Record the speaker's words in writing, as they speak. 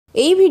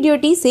एई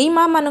भिडियोटी सेई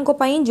माँ मानक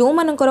पई जो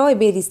मानकर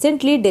एबे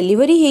रिसेंटली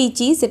डेलीवरी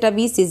हेइची सेटा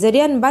भी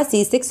सिजेरियन बा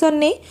सी सेक्शन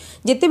ने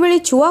जेतेबेले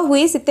छुआ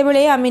हुए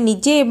सेतेबेले आमे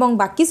निजे एवं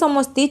बाकी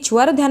समस्ते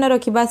छुआर ध्यान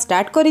रखिबा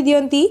स्टार्ट करि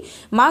दियंती।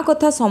 माँ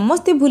कथा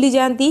समस्ते भूली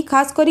जाती,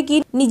 खास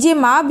करिकी निजे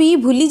माँ भी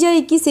भूली जाए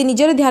कि से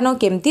निजर ध्यान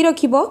केमती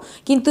रखिबो,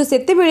 किंतु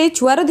सेतेबेले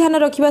छुआर ध्यान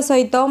रखिबा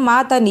सहित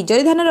माँ ता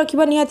निजर ध्यान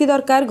रखिबा निहाती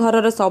दरकार।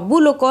 घरर सबु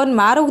लोक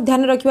माँ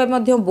ध्यान रखिबा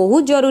मध्य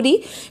बहुत जरूरी,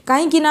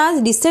 काहेकि ना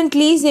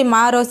रिसेंटली से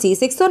माँ सी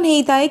सेक्शन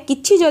हेइताए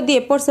किछि जदि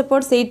एपट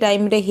सेपट से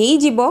टाइम रे हेइ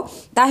जिवो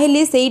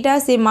ताहेले सेइटा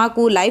से माँ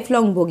को लाइफ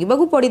लॉन्ग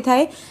भोगिबाकू पड़ी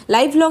थाए,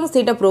 लाइफ लॉन्ग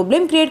सेटा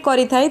प्रॉब्लम क्रिएट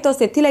करि थाए। तो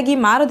सेथि लागि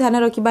माँ रो ध्यान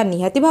रखिबा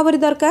निहाती भाबरे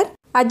दरकार।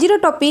 आजिर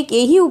टॉपिक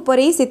यही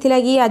उपरे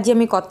सेथिलागी आज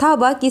आम कथा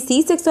हबा कि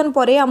सी सेक्शन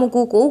परे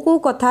आमको को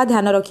कथा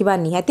ध्यान रखिबा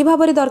निहाती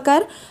भाबरे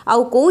दरकार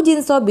आउ को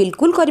जिंस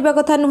बिल्कुल करबा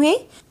कथा नुहे।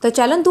 तो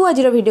चलंतु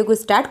आजिर वीडियो को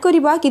स्टार्ट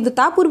करबा, किंतु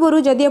ता पूर्वरु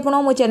जदि आपण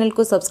मो चैनल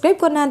को सब्सक्राइब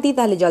करनांती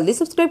ताले जल्दी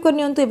सब्सक्राइब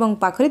करनियंतु एवं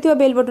पाखरे थिबा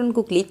बेल बटन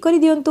को क्लिक कर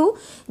दियंतु,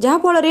 जहा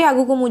फल रे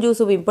आगु को मु जो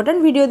सब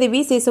इंपोर्टेंट वीडियो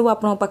देबी से सब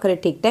आपण पाखरे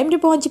ठीक टाइम रे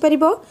पहुंची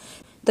परिबो।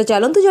 तो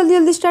चलतु जल्दी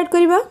जल्दी स्टार्ट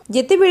करवा।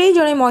 जेतेबेले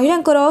जड़े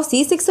महिला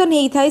सी सेक्शन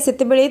होता है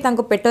सेतेबेले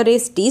तांको पेटरे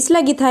स्टिच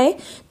लगी थाए,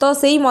 तो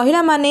सेई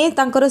महिला माने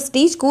तांकर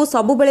स्टिच को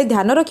सबु बेले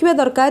ध्यान रखिबा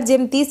दरकार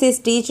जेमती से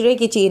स्टिच रे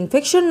किछि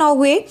इन्फेक्शन न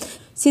हुए।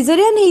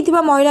 सिजेरियन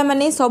होइतिबा महिला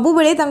माने सबु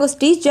बेले तांको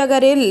स्टिच जगह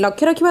रे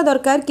लक्ष्य रखिबा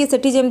दरकार कि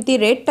सेठी जेमती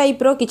रेड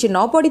टाइप रो किछि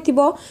न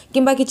पड़िथिबो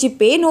किंबा किछि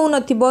पेन हो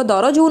नथिबो,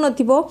 दरज हो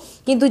नथिबो।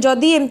 किंतु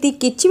जदि एमती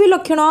किछि भी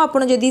लक्षण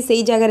आपण जदि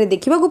सेई जगह रे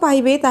देखिबा को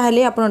पाइबे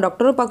ताहले आपण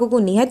डॉक्टर पाखो को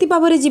निहाती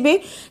भाबरे जिबे,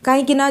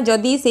 काहे कि ना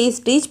जदि सेई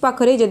स्टिच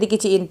पाखरे जदि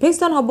किछि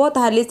इन्फेक्शन हबो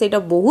ताहले सेटा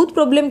बहुत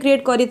प्रॉब्लम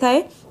क्रिएट करि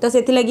थाए। तो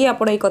सेथि लागि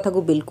आपण ए कथा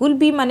को बिल्कुल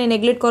भी माने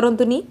नेग्लेक्ट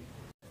करंतुनी।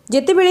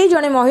 जेतेबेले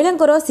जड़े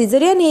महिला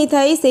सिजेरियन होता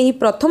है से ही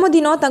प्रथम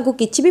दिन तांको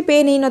किछि भी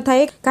पेन नहीं न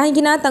थाए,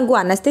 कहीं ना तांको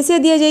एनास्थेसिया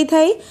दिया जाई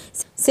थाए।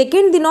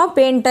 सेकेंड दिन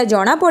पेनटा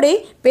जना पड़े,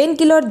 पेन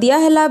किलर दिया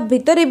हैला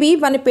भितरे भी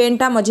माने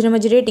पेनटा मझिरे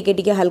मझिरे टिके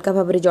टिके हल्का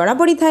भाव में जना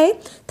पड़ी थाए।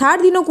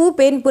 थर्ड दिन को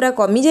पेन पूरा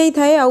कमी जाई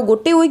थाए आ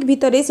गोटे वीक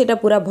भितरे सेटा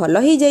पूरा भल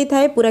हो जाई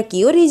थाए, पूरा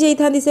क्योर हो जाई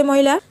थांदी से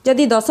महिला।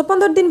 जदि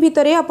 10-15 दिन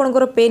भितरे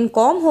आपनकर पेन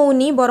कम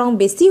होउनी बरং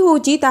बेसी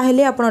होउची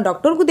ताहेले आपण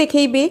डॉक्टर को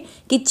देखेइबे।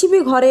 किछि भी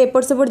घरे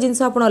एपट सेपट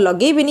जिंस आपण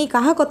लगेइबेनी,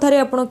 काहा कथारे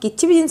आपण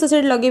किछि भी जिंस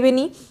से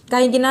लगेइबेनी,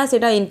 काहेकि ना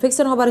सेटा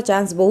इन्फेक्शन होबार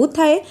चांस बहुत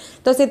थाए।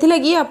 तो सेथि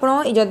लागि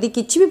आपण जदि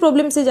किछि भी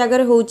प्रॉब्लम से जगह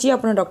रे होउची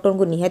आपण डॉक्टर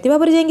को निहाती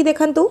भाबरे जाईकी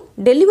देखंतु।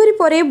 डेलीवरी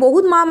परे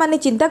बहुत माँ माने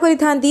चिंता करि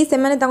थांती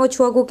सेमाने तांको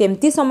छुआ को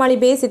केमती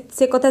संभाळिबे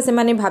से कथा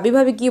सेमाने भाबी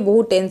भाबी कि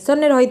बहुत टेंशन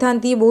ने रहि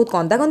थांती, बहुत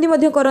कंदाकंदी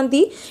मध्य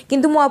करंती।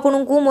 किंतु मु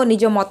आपनकु मो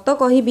निज मत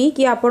कहिबी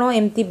कि आपण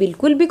एमती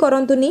बिल्कुल भी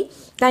करंतुनी,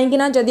 काहेकि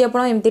ना जदि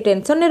आपण एमती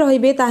टेंशन ने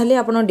रहिबे ताहले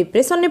आपण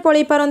डिप्रेशन ने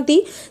पळै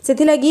पारंती।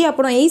 सेथि लागि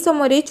आपण एही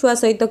समय रे छुआ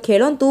सहित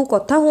खेलंतु,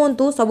 कथा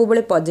हुंतु, सब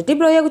बेले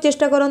पॉजिटिव रहिया को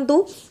चेष्टा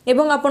करंतु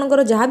एवं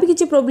आपनकर जहाँ भी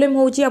किछि प्रॉब्लम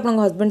होउची आपन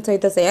हस्बैंड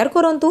सहित शेयर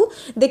करंतु।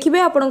 देखिबे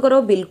आपनकर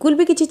बिल्कुल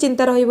भी किछि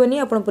चिंता रहिबनी,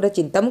 आपण पूरा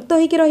चिंतामुक्त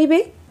होइके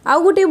रहिबे।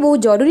 आउ गोटे बहुत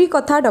जरूरी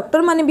कथा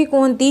डॉक्टर माने भी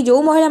कहती,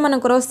 जो महिला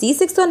मानकर सी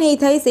सेक्शन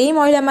होता है से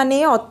महिला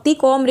माने अति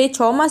कम रे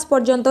 6 मास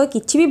पर्यंत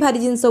किछि भी भारी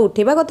जिनस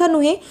उठेबा कथा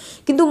नुहे।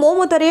 किंतु मो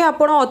मतरे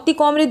आपण अति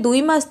कम रे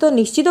 2 मास तो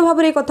निश्चित भाव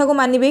में कथा को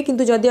मानिबे,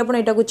 किंतु जदि आपण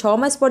एटा को 6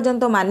 मास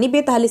पर्यंत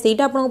मानिबे ताहले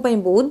सेटा आपण पई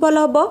बहुत भल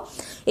हबो।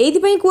 एथि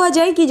पई कुआ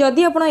जाय कि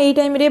जदि आपण एई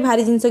टाइम रे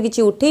भारी जिनस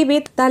किछि उठेबे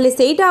ताहले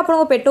सेटा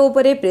आपण पेट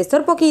ऊपर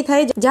प्रेशर पकई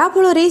थाए, जहा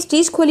फल रे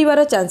स्टिच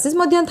खोलिबार चांसेस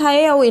मध्य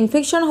थाए आ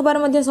इन्फेक्शन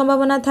होबार मध्य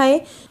संभावना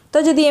थाए।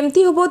 तो जदि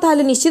एमती होबो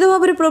ताहले निश्चित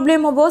भाव में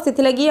प्रॉब्लम होबो,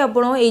 सेथि लागि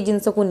आपण एई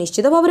जिंस को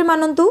निश्चित भाव में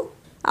मानंतु।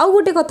 आउ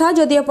गोटे कथा,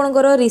 जदि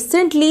आपणकर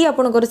रिसेंटली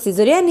आपणकर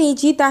सिजेरियन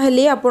होईची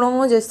ताहले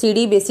आपण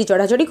सीढ़ी बेसी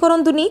चढ़ा चढ़ी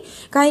करंतुनी,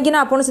 काहेकि ना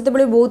आपण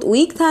सेतेबेले बहुत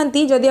वीक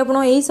थांती। जदि आपण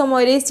एही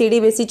समय रे सीढ़ी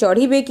बेसी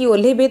चढ़ीबे कि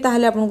ओल्हेबे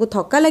ताहले आपनको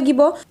थक्का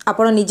लागिबो,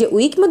 आपण निजे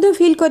वीक मध्ये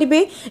फील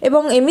करिवे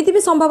एवं एमिति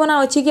भी संभावना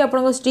अछि कि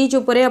आपनको स्टिच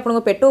ऊपर आपनको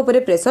पेट ऊपर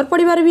प्रेशर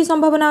पड़िबार भी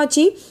संभावना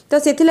अछि। तो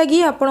सेथि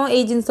लागि आपण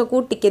एई जिंस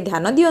को टिके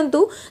ध्यान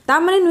दियंतु। ता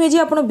माने नुहे जे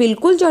आपण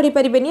बिल्कुल चढ़ी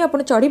परिबेनी,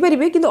 आपण चढ़ी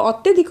परिबे किंतु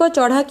अत्यधिक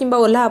चढ़ा किंबा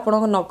ओल्हा आपण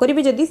न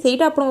करिवे, जदि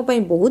सेटा आपण पई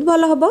बहुत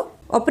भलो हबो।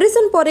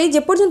 ऑपरेशन परे जे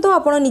पर्यंत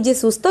आपण निजे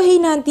सुस्थ हेई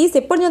नांती से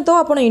पर्यंत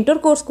आपण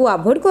इंटरकोर्स को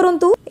अवॉइड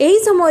करंतु। एही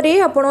समय रे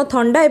आपण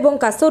ठंडा एवं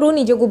कासरु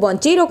निजको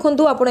बंचई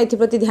रखंतु। आपण एथि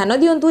प्रति ध्यान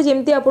दियंतु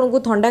जेमति आपनको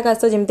ठंडा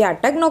कास जेमति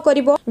अटैक न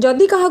करिवो।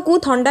 जदि काहाकू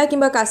ठंडा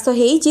किंबा कास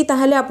हेईची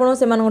ताहले आपण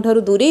सेमानक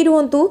ठारू दूरे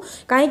रहंतु,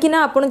 काहे कि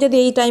ना आपण जदि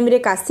एही टाइम रे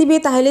कासिबे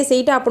ताहले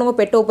सेटा आपनको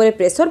पेट ऊपर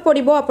प्रेशर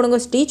पड़िबो, आपनको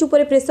स्टिच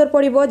ऊपर प्रेशर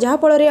पड़िबो, जहा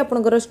फल रे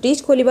आपनकर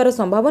स्टिच खोलिबार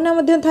संभावना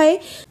मध्य थाए।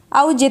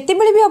 आउ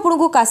जेतेबेले भी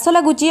आपनको कास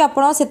लागुची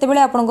आपण सेतेबेले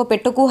आपनको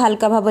पेट को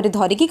हल्का भाव में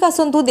धरिकी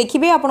कासंतु,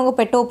 देखिबे आपनको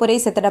पेट ऊपर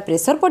सेतेटा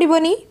प्रेशर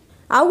पड़िबोनी।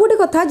 आउ गोटे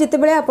कथा,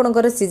 जितेबेले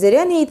आपणकर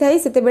सिजेरियन होता है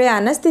सेतेबेले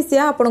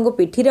एनास्थेसिया आपनको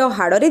पिठी रे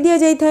हाड़ रे दिया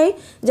जाय थाए,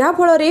 जहा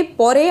फल रे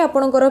परे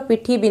आपणकर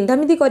पिठी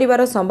बिंधामिधि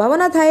करिवार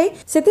संभावना थाए।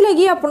 सेति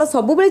लागि आपण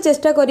सब बेले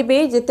चेष्टा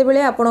करिवे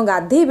जेतेबेले आपण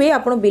गाधेबे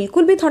आपण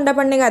बिल्कुल भी ठंडा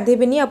पानी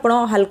गाधेबेनी, आपण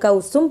हल्का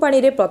उषुम पानी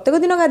रे प्रत्येक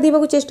दिन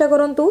गाधेबाकू चेष्टा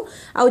करंतु।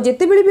 आउ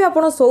जेतेबेले भी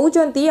आपण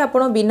सोउचंती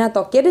आपण बिना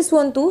तकिया रे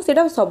सुअंतु।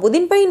 सेटा सब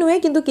दिन पई नुहे,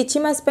 किंतु किछि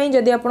मास पई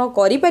जदि आपण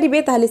करि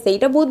परिबे ताहले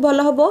सेटा बहुत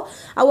भलो हबो।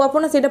 आउ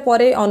आपण सेटा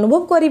परे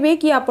अनुभव करिवे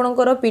कि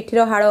आपणकर पिठी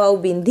रो हाड़ आउ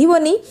बिंधिबो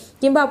हेबनी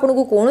किंबा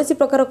आपको कौन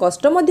प्रकार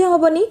कष्ट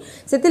हेबनी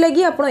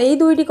से आप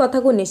दुईटी कथा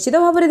को निश्चित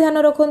भाव में ध्यान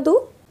रखुँ।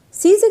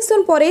 सी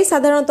सेक्शन पर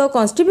साधारणतः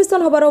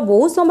कन्स्टिपेशन होबार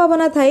बहुत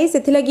संभावना थाए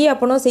से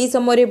आपड़ से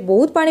समय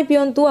बहुत पानी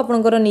पिंतु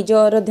आपंकर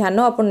निजर ध्यान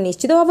आप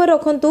निश्चित भाव में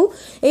रखुँ।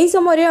 यही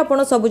समय आप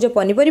सबुज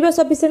पनीपरिया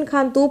सफिशिएंट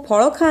खातु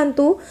फल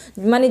खातु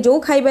माने जो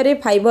खाइबारे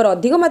फाइबर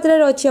अधिक मात्रा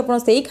अच्छी आप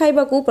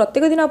खाइबा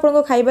प्रत्येक दिन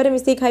आप खाइबारे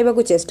मिसई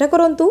खाइबा चेष्टा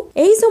करूँ।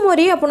 यही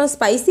समय आप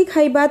स्पाइसी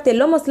खाइबा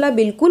तेल मसला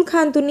बिल्कुल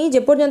खातुनी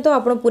जेपर्यंत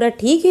आप पूरा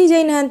ठीक हो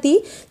जाइना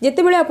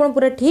जितेबाला आप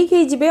पूरा ठीक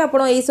होइजिबे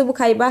आप सब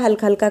खाइबा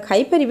हल्का हल्का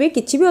खाई पारिबे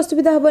किछि भी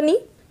असुविधा हेबनी।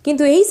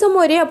 किंतु यही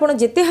समय आपड़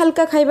जिते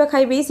हल्का खाइबा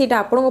खाइबे सीटा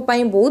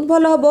आपण बहुत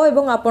भल हम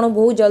और आप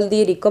बहुत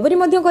जल्दी रिकवरी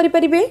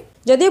करें।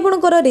 जदि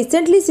आपंकर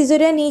रिसेंटली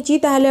सिजेरियन होती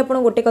आप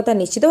गोटे कथा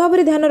निश्चित भाव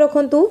में ध्यान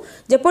रखुँ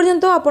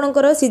जेपर्यंत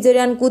आपंकर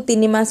सिजेरियन को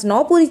 3 मास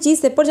न पूरी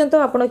से पर्यंत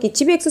आप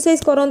किसी भी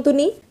एक्सरसाइज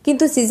करतुनी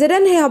किंतु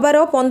सिजेरियन हबार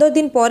 15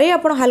 दिन पर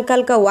आप हल्का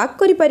हल्का वॉक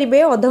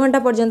करेंगे अध घंटा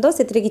पर्यंत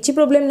से किसी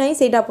प्रोब्लेम ना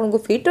से आपको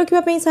फिट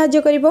रखापी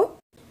साहाय्य कर।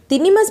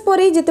 3 मास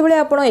पर जितेबाला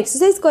आप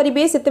एक्सरसाइज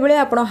करेंगे से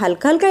आप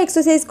हल्का हल्का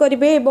एक्सरसाइज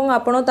करेंगे और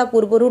आपड़ ता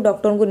पूर्व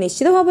डॉक्टर को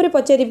निश्चित भाव में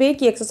पचारे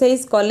कि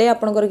एक्सरसाइज कले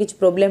आपंकर किसी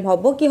प्रोब्लेम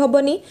हम कि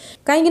हेनी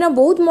कहीं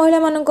बहुत महिला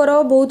मानकर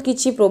बहुत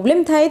किसी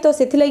प्रोब्लेम थाए तो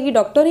से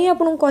डॉक्टर ही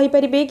आपको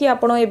कहींपारे कि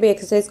आपड़ ए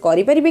एक्सरसाइज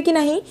करेंगे कि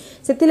ना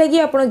से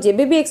आप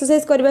जब भी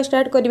एक्सरसाइज करवा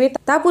स्टार्ट करेंगे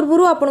ता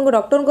पूर्व आपको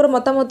डॉक्टर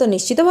मतामत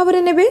निश्चित भाव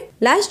में नेबे।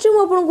 लास्ट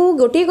में आपको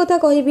गोटे कथा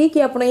कहबी कि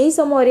आप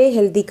समय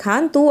हेल्दी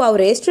खातु आ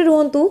रेस्ट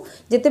रुहतु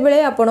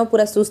जितेबाला आप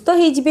पूरा सुस्थ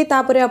होइजिबे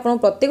आप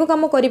प्रत्येक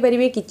काम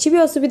करेंगे किसी भी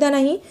असुविधा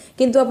नहीं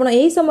किंतु आप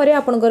यही समय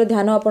आपंकर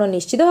ध्यान आप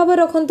निश्चित भाव में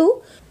रखुँ।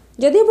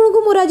 जदि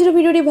आपको मोर आज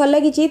वीडियो भल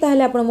लगी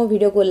आप मो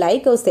वीडियो को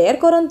लाइक और शेयर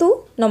करूँ।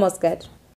 नमस्कार।